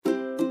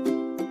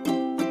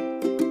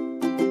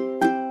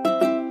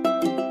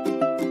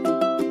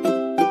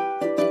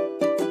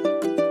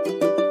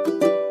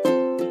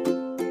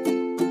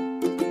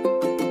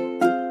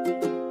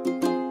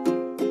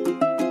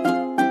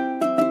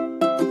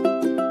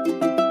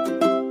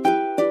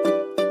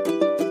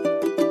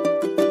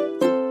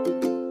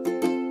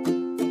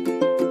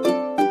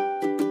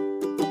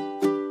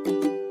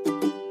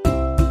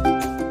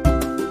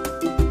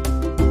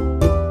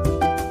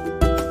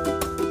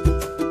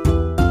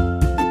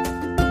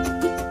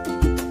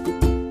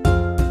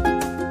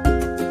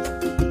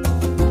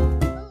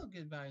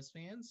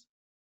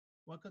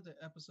welcome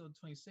to episode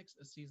 26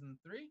 of season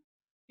 3.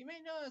 You may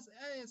notice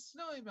it's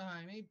snowing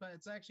behind me, but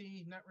it's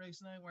actually not really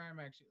snowing where I'm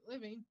actually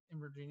living in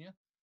Virginia.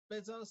 But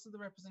it's also the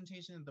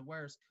representation of the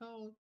weather's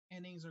cold,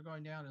 and things are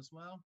going down as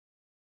well.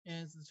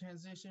 And it's the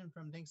transition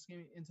from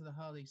Thanksgiving into the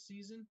holiday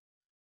season,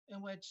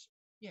 in which,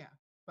 yeah.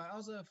 But I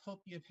also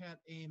hope you've had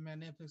a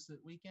magnificent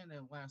weekend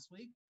and last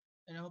week,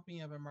 and I hope you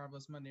have a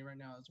marvelous Monday right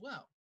now as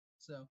well.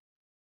 So,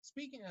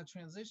 speaking of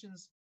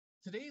transitions,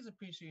 today's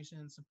appreciation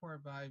and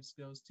support vibes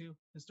goes to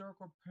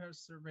historical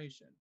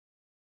preservation.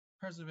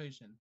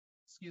 Preservation.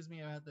 Excuse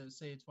me, I had to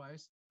say it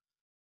twice.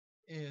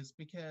 Is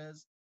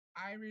because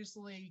I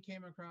recently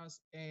came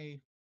across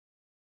a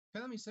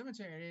family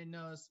cemetery I didn't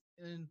know it's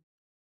in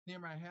near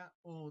my house,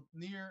 well,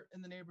 near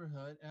in the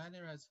neighborhood, and I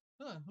didn't realize,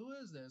 who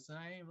is this? And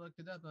I looked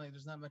it up, and like,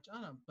 there's not much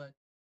on them. But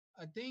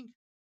I think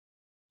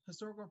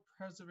historical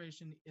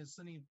preservation is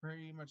something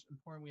very much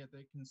important we have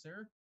to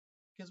consider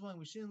because one,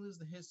 we shouldn't lose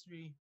the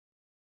history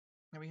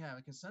that we have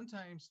because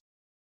sometimes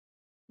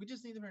we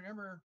just need to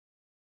remember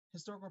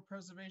historical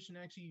preservation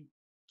actually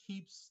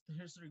keeps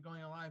the history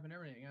going alive and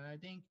everything. And I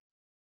think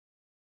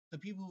the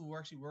people who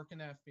actually work in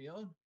that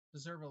field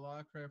deserve a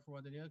lot of credit for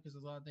what they do because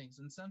there's a lot of things.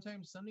 And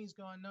sometimes something's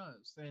going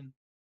unnoticed. And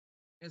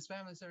his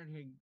family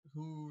secretary,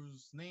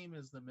 whose name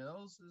is the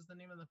Mills, is the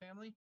name of the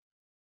family.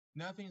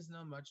 Nothing's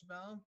known much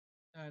about him,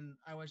 and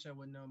I wish I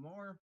would know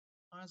more,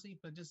 honestly.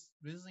 But just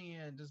visiting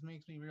it just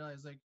makes me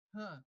realize, like,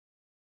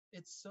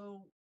 it's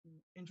so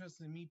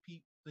interesting to meet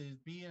people to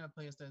be in a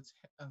place that's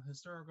of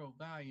historical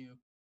value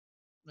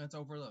that's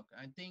overlooked.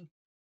 I think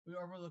we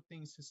overlook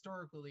things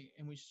historically,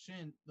 and we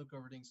shouldn't look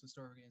over things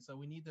historically. And so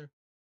we need to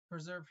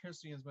preserve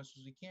history as much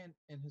as we can,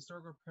 and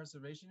historical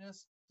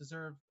preservationists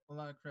deserve a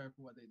lot of credit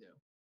for what they do.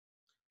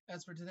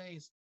 As for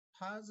today's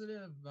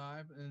positive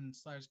vibe and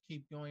slash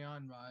keep going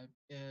on vibe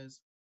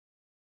is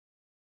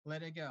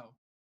let it go.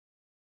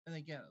 And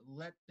again,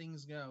 let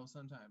things go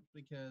sometimes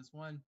because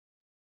one,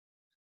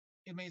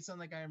 it may sound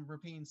like I'm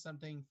repeating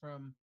something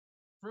from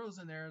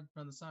Frozen there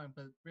from the song,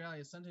 but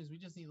reality is sometimes we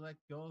just need to let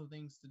go of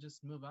things to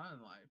just move on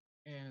in life.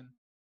 And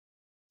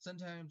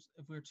sometimes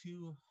if we're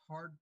too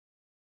hard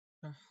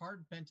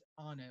bent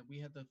on it, we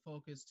have to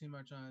focus too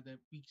much on it that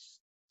we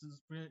just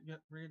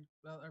forget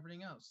about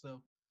everything else.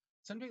 So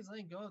sometimes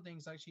letting go of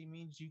things actually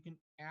means you can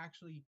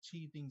actually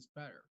achieve things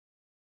better.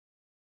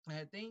 And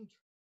I think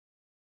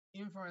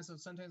even for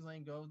myself, sometimes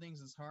letting go of things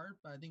is hard,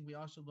 but I think we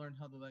all should learn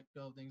how to let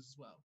go of things as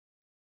well.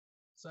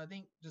 So I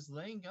think just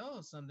letting go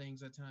of some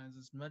things at times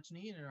is much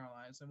needed in our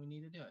lives, and we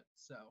need to do it.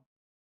 So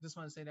just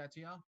want to say that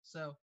to y'all.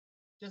 So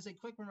just a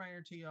quick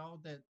reminder to y'all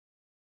that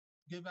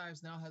Good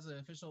Vibes now has an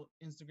official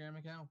Instagram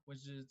account,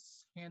 which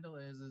its handle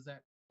is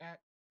at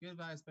Good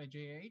Vibes by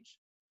JH.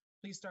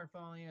 Please start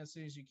following it as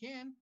soon as you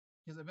can,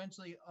 because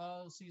eventually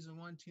all season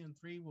 1, 2, and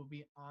 3 will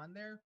be on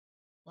there,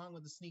 along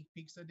with the sneak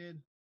peeks I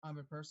did on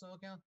my personal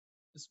account.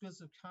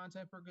 Exclusive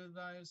content for Good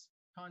Vibes,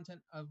 content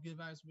of Good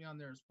Vibes will be on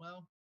there as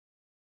well.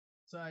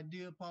 So I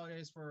do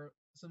apologize for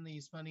some of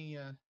these funny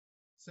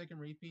second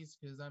repeats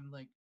because I'm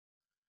like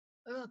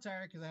a little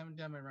tired because I haven't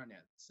done my run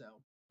yet. So,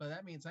 but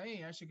that means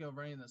hey, I should go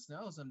run in the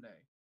snow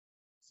someday.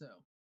 So,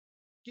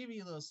 give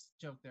you a little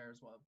joke there as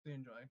well to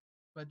enjoy.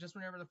 But just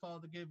remember to follow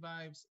the Good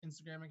Vibes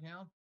Instagram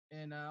account,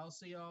 and I'll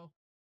see y'all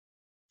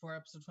for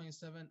episode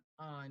 27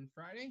 on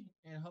Friday.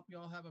 And I hope you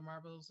all have a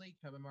marvelous week,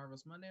 have a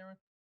marvelous Monday.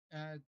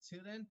 Till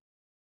then,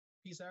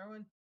 peace out,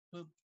 everyone.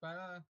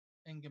 Bye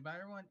and goodbye,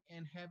 everyone,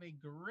 and have a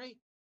great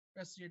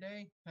rest of your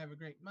day. Have a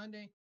great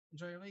Monday.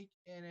 Enjoy your week,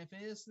 and if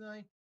it is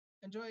snowing,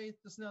 enjoy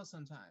the snow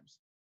sometimes.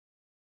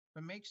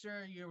 But make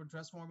sure you're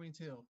dress warming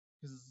too,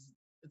 because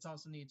it's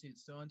also needed too.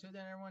 So until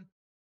then, everyone,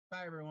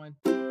 bye, everyone.